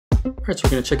Alright, so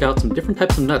we're going to check out some different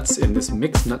types of nuts in this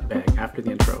mixed nut bag after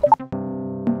the intro.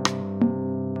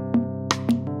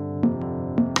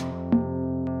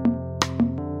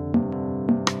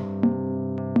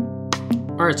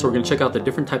 Alright, so we're going to check out the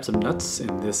different types of nuts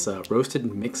in this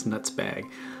roasted mixed nuts bag.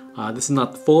 This is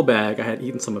not the full bag, I had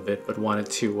eaten some of it, but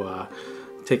wanted to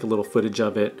take a little footage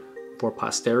of it for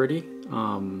posterity.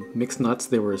 Mixed nuts,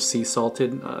 they were sea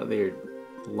salted, they're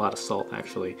a lot of salt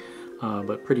actually,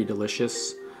 but pretty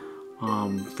delicious.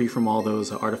 Free from all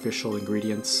those artificial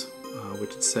ingredients,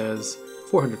 which it says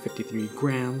 453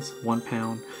 grams, 1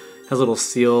 pound. Has a little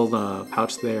sealed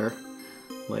pouch there,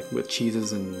 like with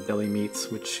cheeses and deli meats,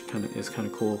 which is kind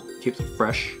of cool. Keeps it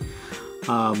fresh.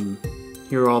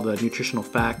 Here are all the nutritional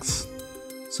facts.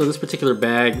 So this particular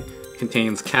bag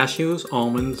contains cashews,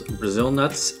 almonds, Brazil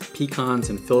nuts, pecans,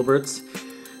 and filberts.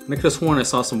 And I could have sworn I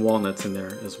saw some walnuts in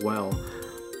there as well.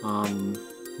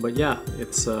 But yeah,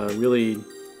 it's a really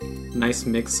nice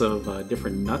mix of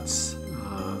different nuts.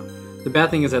 The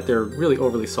bad thing is that they're really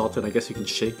overly salted. I guess you can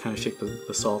kind of shake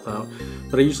the salt out.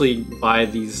 But I usually buy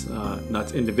these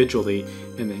nuts individually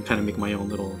and then kind of make my own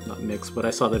little nut mix. But I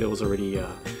saw that it was already,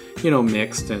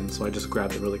 mixed, and so I just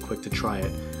grabbed it really quick to try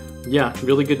it. Yeah,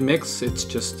 really good mix. It's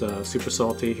just super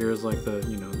salty. Here's like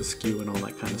the skew and all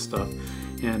that kind of stuff.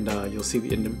 And you'll see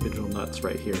the individual nuts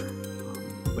right here.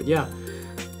 But yeah,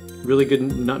 really good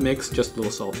nut mix, just a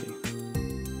little salty.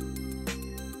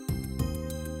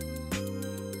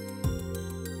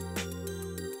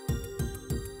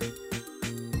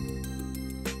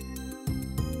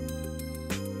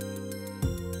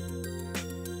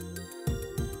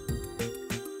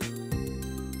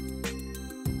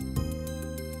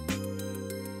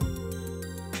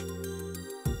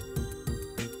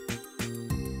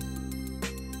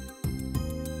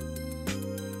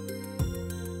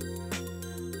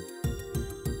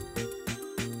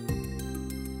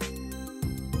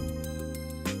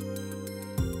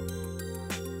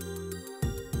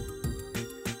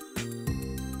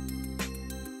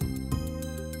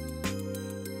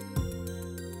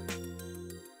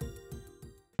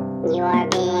 You are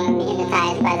being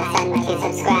hypnotized by the sun to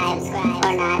subscribe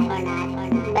or not.